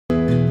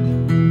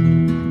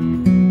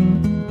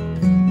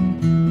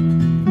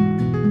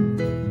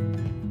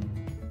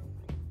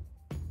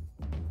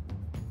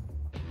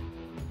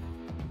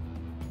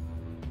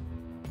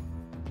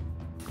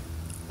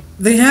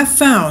They have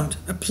found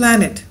a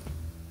planet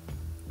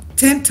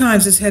 10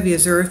 times as heavy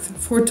as Earth,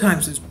 4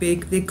 times as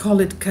big. They call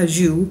it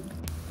CAJU,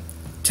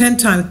 10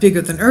 times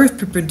bigger than Earth,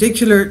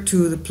 perpendicular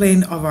to the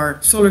plane of our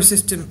solar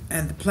system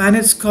and the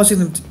planets, causing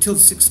them to tilt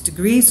 6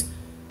 degrees.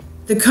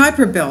 The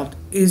Kuiper belt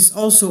is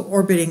also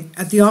orbiting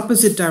at the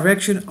opposite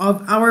direction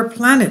of our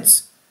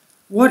planets.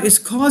 What is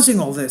causing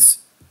all this?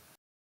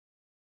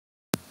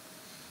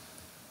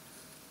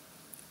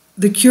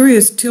 The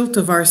curious tilt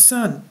of our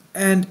sun,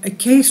 and a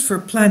case for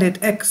Planet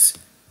X,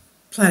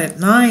 Planet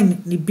 9,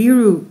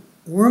 Nibiru,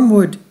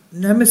 Wormwood,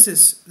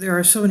 Nemesis. There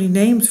are so many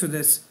names for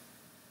this.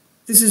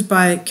 This is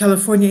by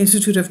California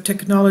Institute of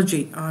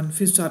Technology on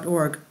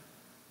phys.org.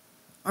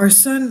 Our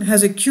sun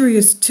has a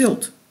curious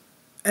tilt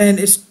and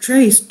is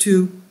traced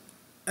to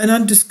an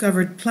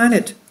undiscovered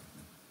planet.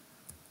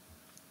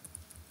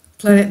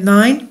 Planet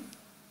 9,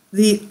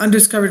 the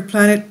undiscovered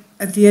planet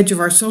at the edge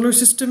of our solar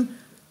system,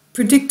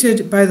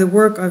 predicted by the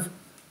work of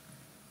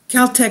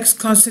Caltech's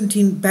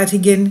Konstantin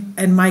Batygin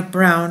and Mike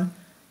Brown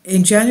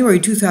in January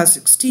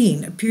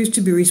 2016, appears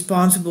to be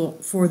responsible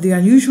for the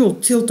unusual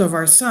tilt of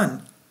our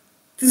sun.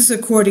 This is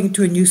according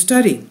to a new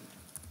study.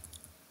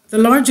 The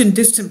large and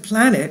distant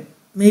planet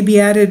may be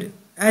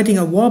adding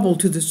a wobble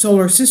to the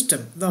solar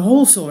system, the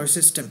whole solar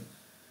system,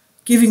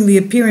 giving the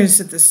appearance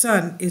that the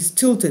sun is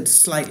tilted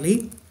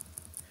slightly.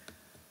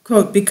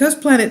 Quote, because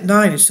Planet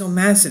 9 is so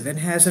massive and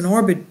has an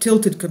orbit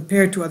tilted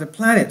compared to other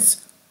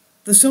planets,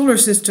 the solar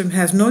system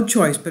has no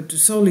choice but to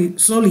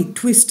slowly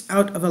twist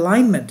out of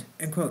alignment,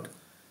 end quote.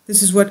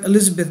 This is what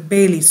Elizabeth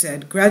Bailey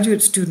said,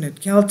 graduate student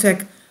at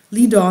Caltech,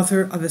 lead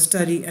author of a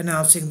study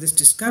announcing this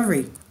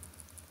discovery.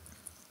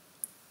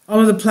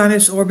 All of the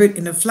planets orbit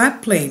in a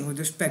flat plane with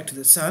respect to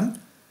the sun,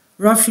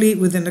 roughly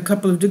within a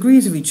couple of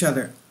degrees of each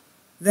other.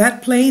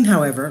 That plane,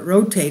 however,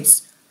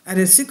 rotates at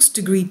a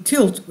 6-degree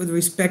tilt with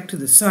respect to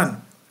the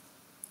sun,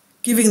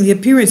 giving the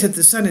appearance that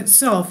the sun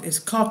itself is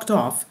cocked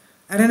off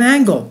at an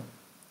angle.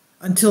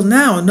 Until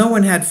now, no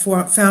one had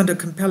found a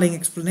compelling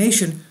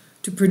explanation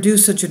to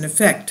produce such an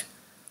effect.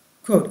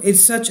 Quote,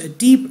 it's such a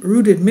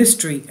deep-rooted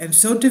mystery and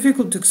so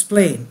difficult to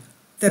explain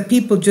that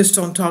people just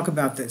don't talk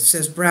about this,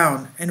 says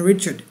Brown and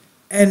Richard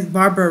and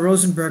Barbara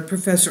Rosenberg,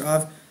 professor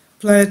of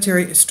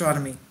planetary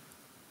astronomy.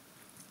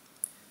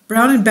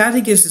 Brown and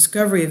Batygin's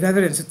discovery of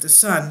evidence that the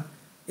sun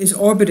is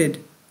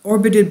orbited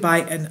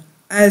by an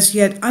as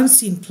yet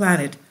unseen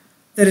planet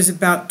that is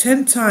about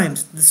 10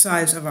 times the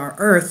size of our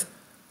Earth,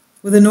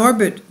 with an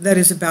orbit that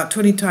is about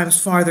 20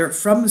 times farther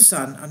from the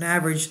sun on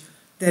average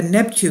than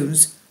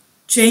Neptune's,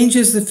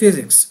 changes the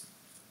physics.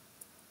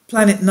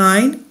 Planet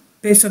 9,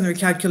 based on their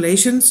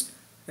calculations,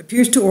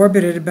 appears to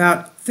orbit at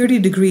about 30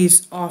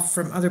 degrees off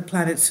from other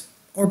planets'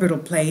 orbital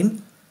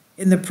plane,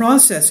 in the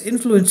process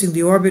influencing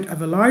the orbit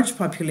of a large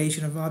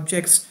population of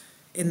objects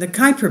in the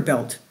Kuiper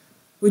belt,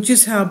 which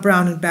is how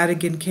Brown and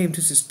Batygin came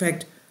to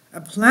suspect a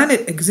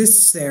planet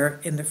exists there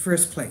in the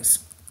first place.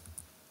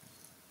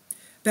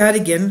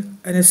 Batygin,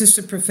 an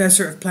assistant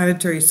professor of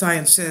planetary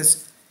science,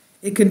 says,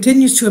 it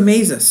continues to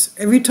amaze us.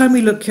 Every time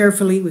we look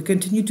carefully, we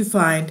continue to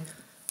find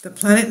that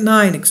Planet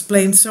 9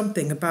 explains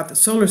something about the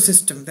solar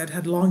system that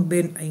had long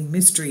been a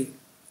mystery.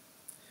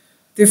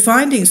 Their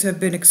findings have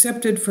been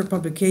accepted for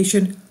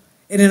publication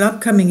in an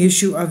upcoming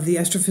issue of the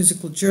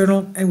Astrophysical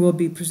Journal and will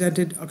be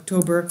presented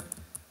October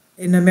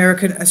in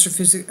American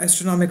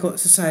Astronomical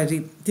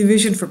Society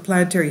Division for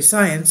Planetary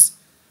Science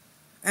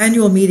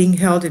annual meeting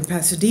held in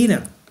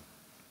Pasadena.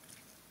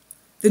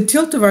 The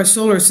tilt of our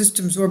solar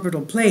system's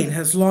orbital plane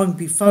has long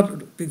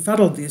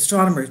befuddled the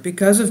astronomers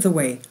because of the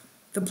way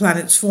the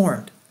planets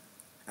formed.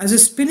 As a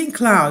spinning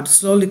cloud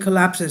slowly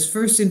collapses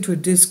first into a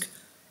disk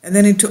and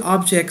then into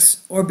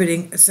objects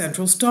orbiting a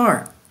central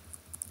star.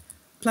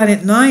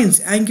 Planet 9's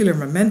angular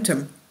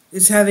momentum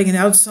is having an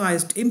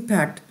outsized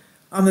impact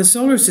on the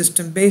solar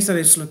system based on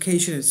its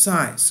location and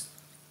size.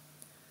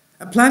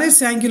 A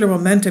planet's angular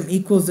momentum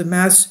equals the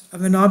mass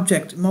of an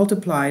object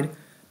multiplied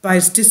by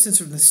its distance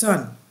from the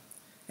sun,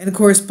 and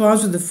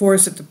corresponds with the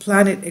force that the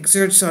planet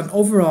exerts on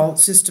overall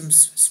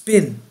system's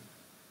spin.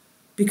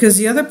 Because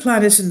the other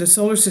planets in the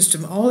solar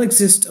system all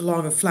exist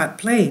along a flat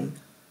plane,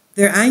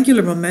 their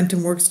angular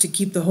momentum works to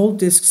keep the whole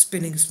disk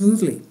spinning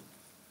smoothly.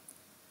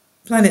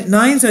 Planet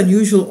 9's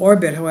unusual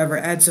orbit, however,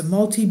 adds a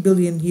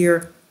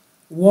multi-billion-year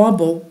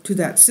wobble to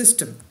that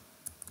system.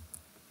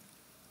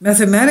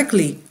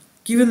 Mathematically,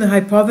 given the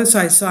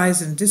hypothesized size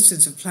and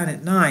distance of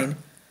Planet 9,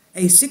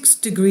 a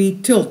 6-degree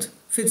tilt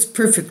fits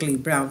perfectly,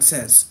 Brown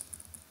says.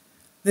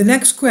 The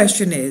next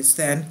question is,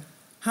 then,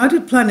 how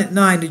did Planet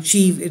 9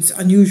 achieve its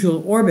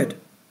unusual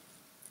orbit?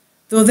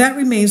 Though that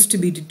remains to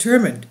be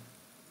determined,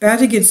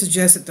 Batygin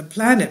suggests that the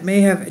planet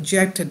may have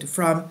ejected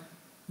from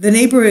the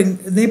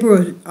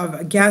neighborhood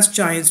of gas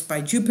giants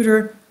by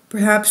Jupiter,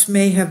 perhaps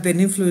may have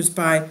been influenced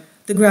by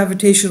the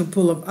gravitational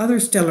pull of other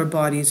stellar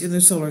bodies in the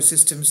solar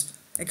system's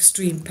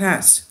extreme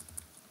past.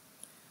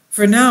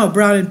 For now,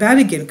 Brown and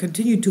Batygin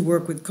continue to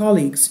work with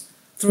colleagues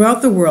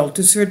throughout the world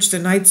to search the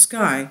night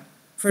sky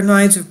for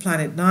nines of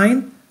Planet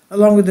 9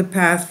 along the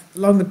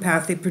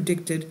path they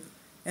predicted,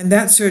 and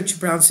that search,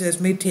 Brown says,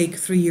 may take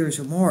 3 years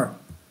or more.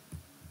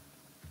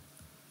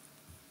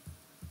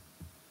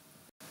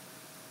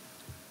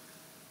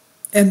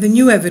 and the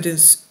new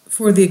evidence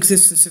for the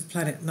existence of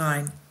Planet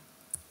 9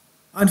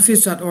 on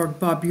phys.org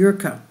Bob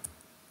Eureka,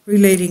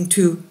 relating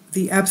to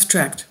the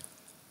abstract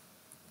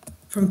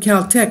from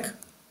Caltech.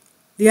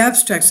 The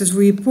abstract says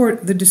we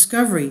report the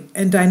discovery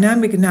and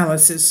dynamic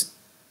analysis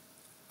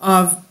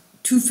of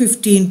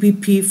 215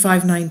 BP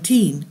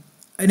 519,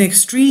 an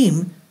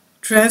extreme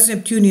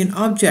trans-Neptunian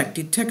object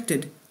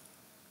detected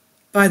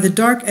by the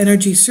Dark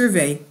Energy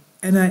Survey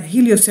and a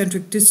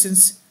heliocentric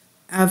distance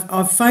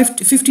of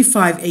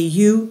 55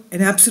 AU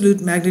and absolute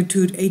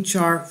magnitude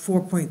HR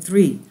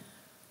 4.3.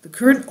 The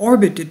current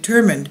orbit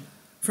determined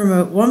from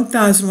a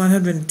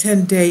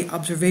 1,110-day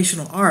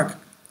observational arc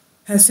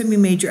has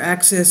semi-major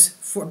axis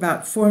for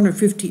about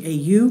 450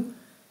 AU,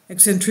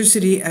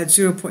 eccentricity at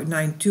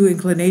 0.92,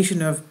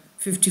 inclination of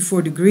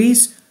 54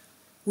 degrees.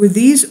 With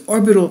these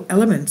orbital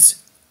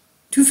elements,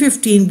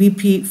 215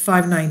 BP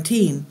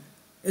 519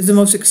 is the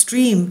most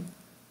extreme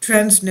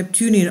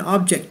trans-Neptunian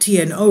object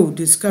TNO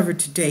discovered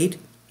to date,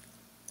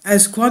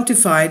 as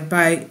quantified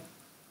by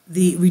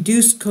the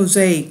reduced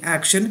Golet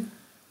action,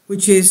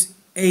 which is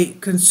a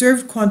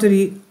conserved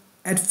quantity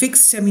at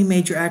fixed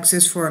semi-major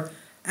axis for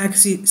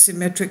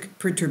axisymmetric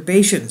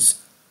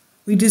perturbations.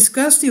 We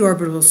discussed the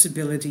orbital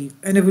stability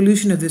and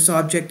evolution of this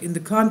object in the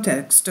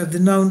context of the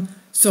known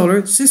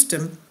solar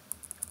system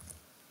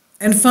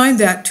and find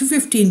that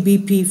 215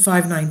 BP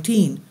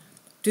 519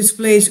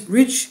 displays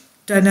rich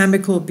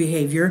dynamical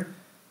behavior,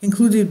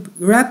 including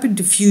rapid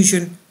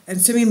diffusion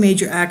and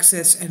semi-major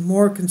axis and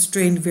more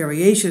constrained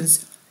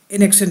variations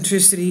in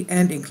eccentricity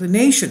and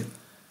inclination.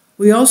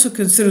 We also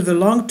consider the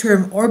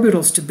long-term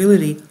orbital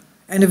stability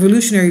and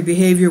evolutionary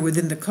behavior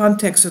within the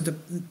context of the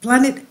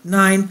Planet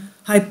 9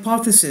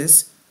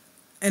 hypothesis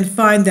and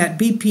find that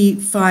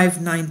BP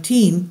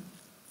 519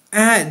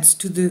 adds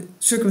to the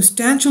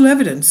circumstantial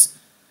evidence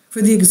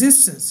for the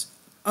existence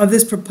of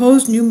this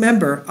proposed new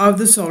member of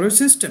the solar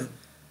system,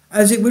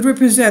 as it would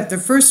represent the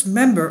first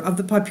member of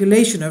the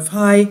population of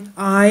high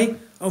I,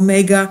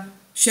 omega,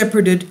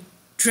 shepherded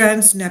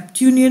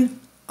trans-Neptunian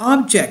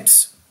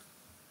objects.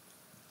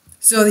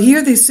 So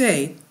here they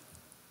say,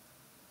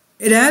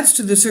 it adds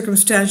to the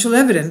circumstantial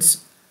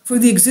evidence for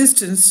the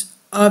existence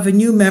of a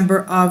new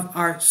member of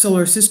our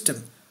solar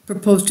system,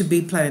 proposed to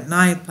be Planet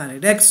 9,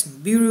 Planet X,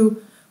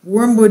 Nibiru,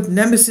 Wormwood,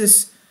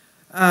 Nemesis,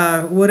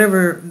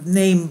 whatever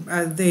name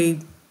they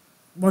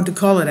want to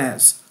call it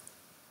as.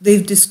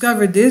 They've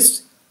discovered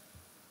this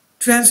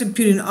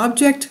trans-Neptunian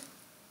object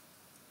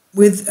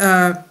with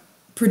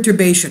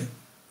perturbation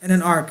and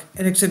an arc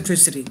and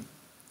eccentricity.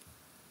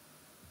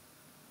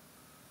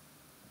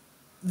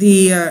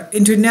 The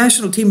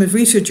international team of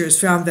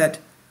researchers found that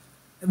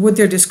what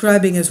they're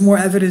describing is more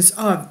evidence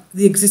of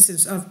the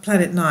existence of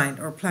Planet 9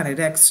 or Planet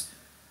X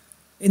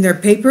in their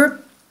paper,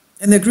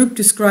 and the group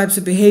describes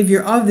the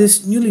behavior of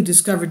this newly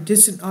discovered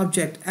distant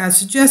object as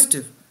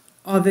suggestive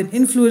of an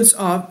influence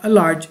of a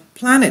large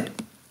planet.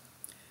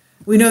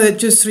 We know that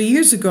just 3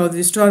 years ago, the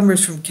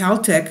astronomers from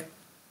Caltech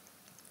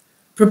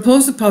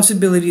proposed the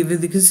possibility of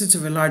the existence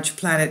of a large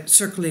planet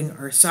circling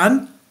our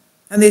sun,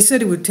 and they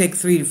said it would take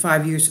 3 to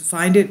 5 years to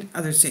find it.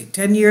 Others say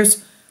 10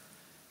 years.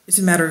 It's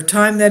a matter of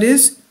time, that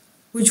is,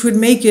 which would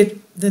make it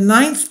the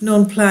 9th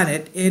known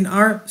planet in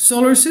our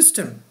solar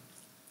system.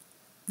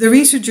 The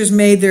researchers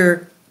made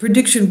their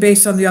prediction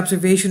based on the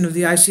observation of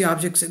the icy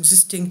objects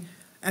existing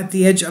at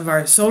the edge of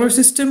our solar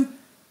system.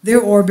 Their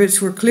orbits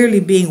were clearly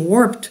being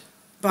warped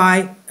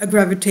by a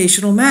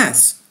gravitational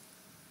mass,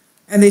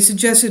 and they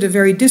suggested a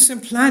very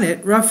distant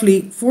planet,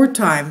 roughly 4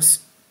 times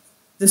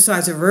the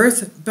size of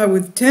Earth, but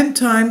with 10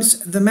 times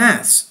the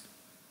mass,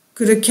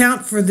 could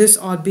account for this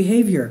odd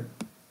behavior.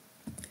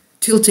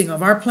 Tilting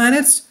of our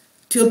planets,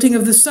 tilting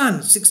of the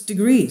sun 6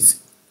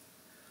 degrees.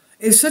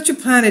 If such a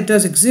planet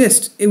does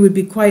exist, it would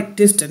be quite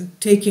distant,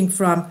 taking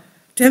from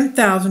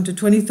 10,000 to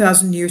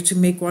 20,000 years to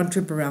make one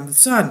trip around the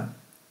sun.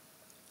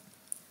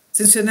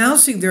 Since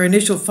announcing their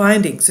initial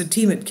findings, the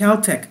team at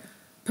Caltech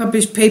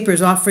published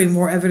papers offering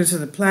more evidence of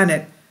the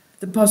planet,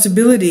 the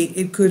possibility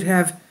it could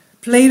have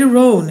played a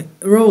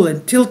role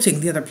in tilting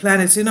the other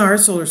planets in our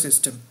solar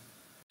system.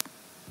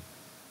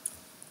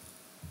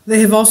 They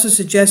have also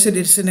suggested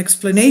it's an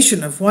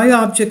explanation of why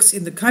objects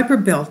in the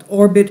Kuiper Belt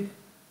orbit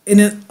in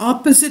an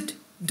opposite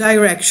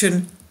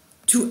direction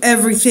to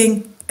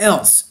everything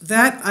else.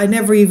 That I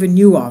never even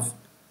knew of.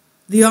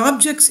 The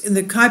objects in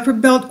the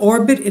Kuiper Belt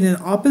orbit in an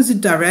opposite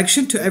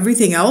direction to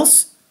everything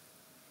else?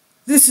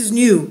 This is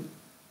new.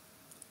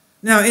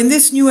 Now, in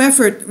this new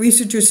effort,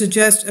 researchers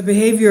suggest a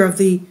behavior of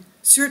the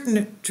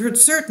certain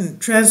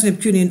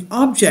trans-Neptunian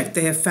object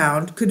they have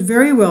found could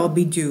very well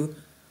be due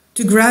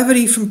to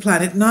gravity from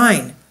Planet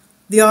 9,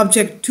 the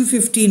object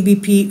 215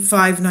 BP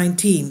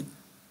 519,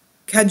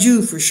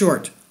 CAJU for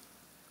short,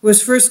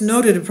 was first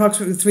noted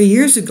approximately 3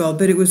 years ago,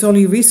 but it was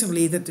only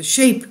recently that the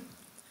shape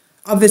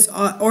of its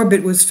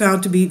orbit was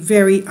found to be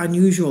very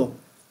unusual.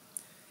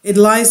 It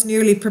lies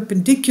nearly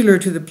perpendicular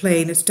to the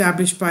plane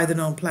established by the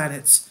known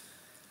planets,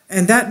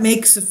 and that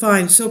makes the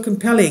find so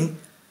compelling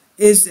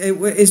is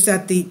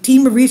that the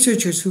team of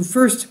researchers who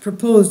first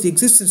proposed the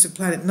existence of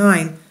Planet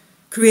 9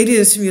 created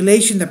a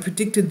simulation that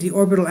predicted the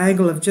orbital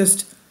angle of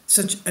just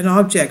such an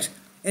object,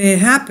 and it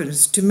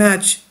happens to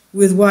match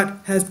with what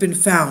has been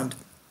found.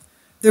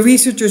 The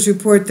researchers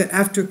report that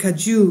after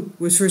CAJU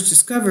was first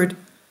discovered,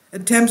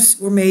 attempts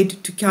were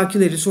made to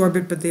calculate its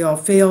orbit, but they all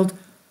failed.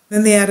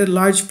 Then they added a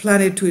large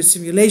planet to its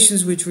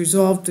simulations, which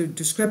resolved the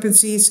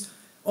discrepancies.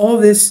 All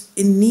this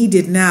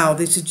needed now,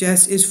 they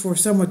suggest, is for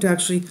someone to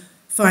actually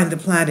find the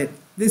planet.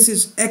 This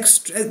is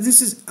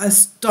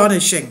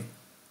astonishing.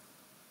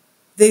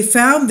 They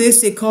found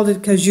this, they called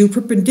it CAJU,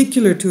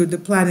 perpendicular to the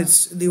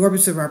planets, the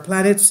orbits of our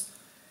planets,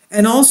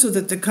 and also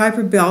that the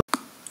Kuiper belt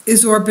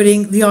is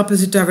orbiting the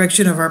opposite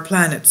direction of our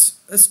planets.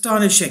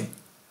 Astonishing.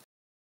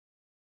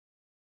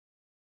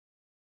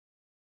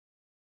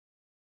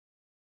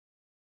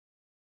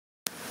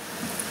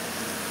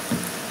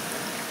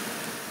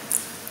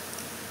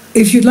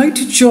 If you'd like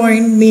to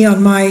join me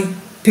on my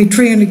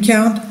Patreon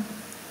account,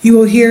 you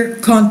will hear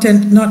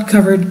content not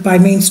covered by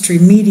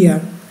mainstream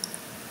media.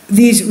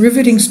 These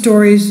riveting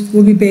stories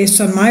will be based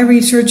on my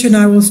research, and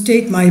I will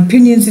state my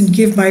opinions and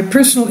give my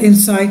personal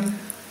insight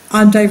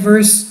on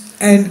diverse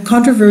and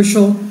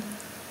controversial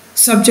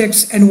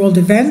subjects and world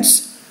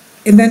events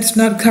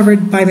not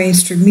covered by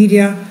mainstream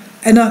media,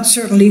 and not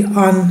supported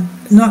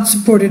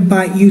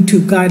by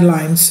YouTube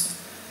guidelines.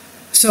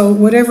 So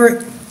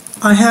whatever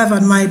I have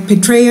on my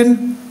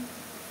Patreon,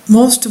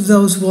 most of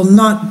those will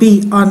not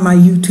be on my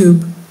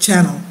YouTube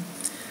channel.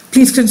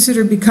 Please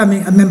consider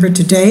becoming a member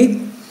today.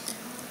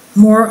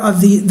 More of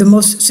the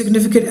most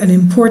significant and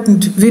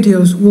important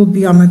videos will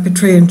be on my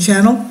Patreon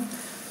channel.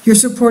 Your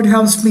support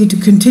helps me to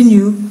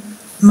continue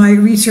my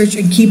research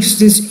and keeps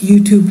this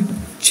YouTube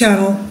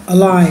channel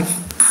alive.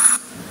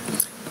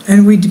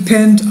 And we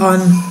depend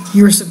on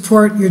your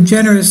support, your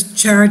generous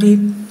charity,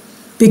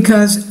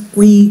 because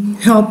we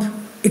help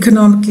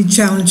economically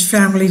challenged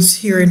families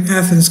here in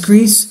Athens,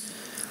 Greece,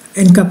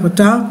 in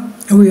Kapota,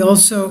 and we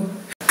also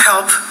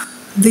help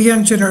the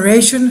young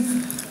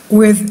generation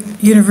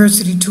with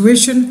university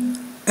tuition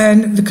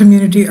and the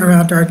community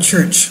around our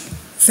church.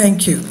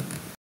 Thank you.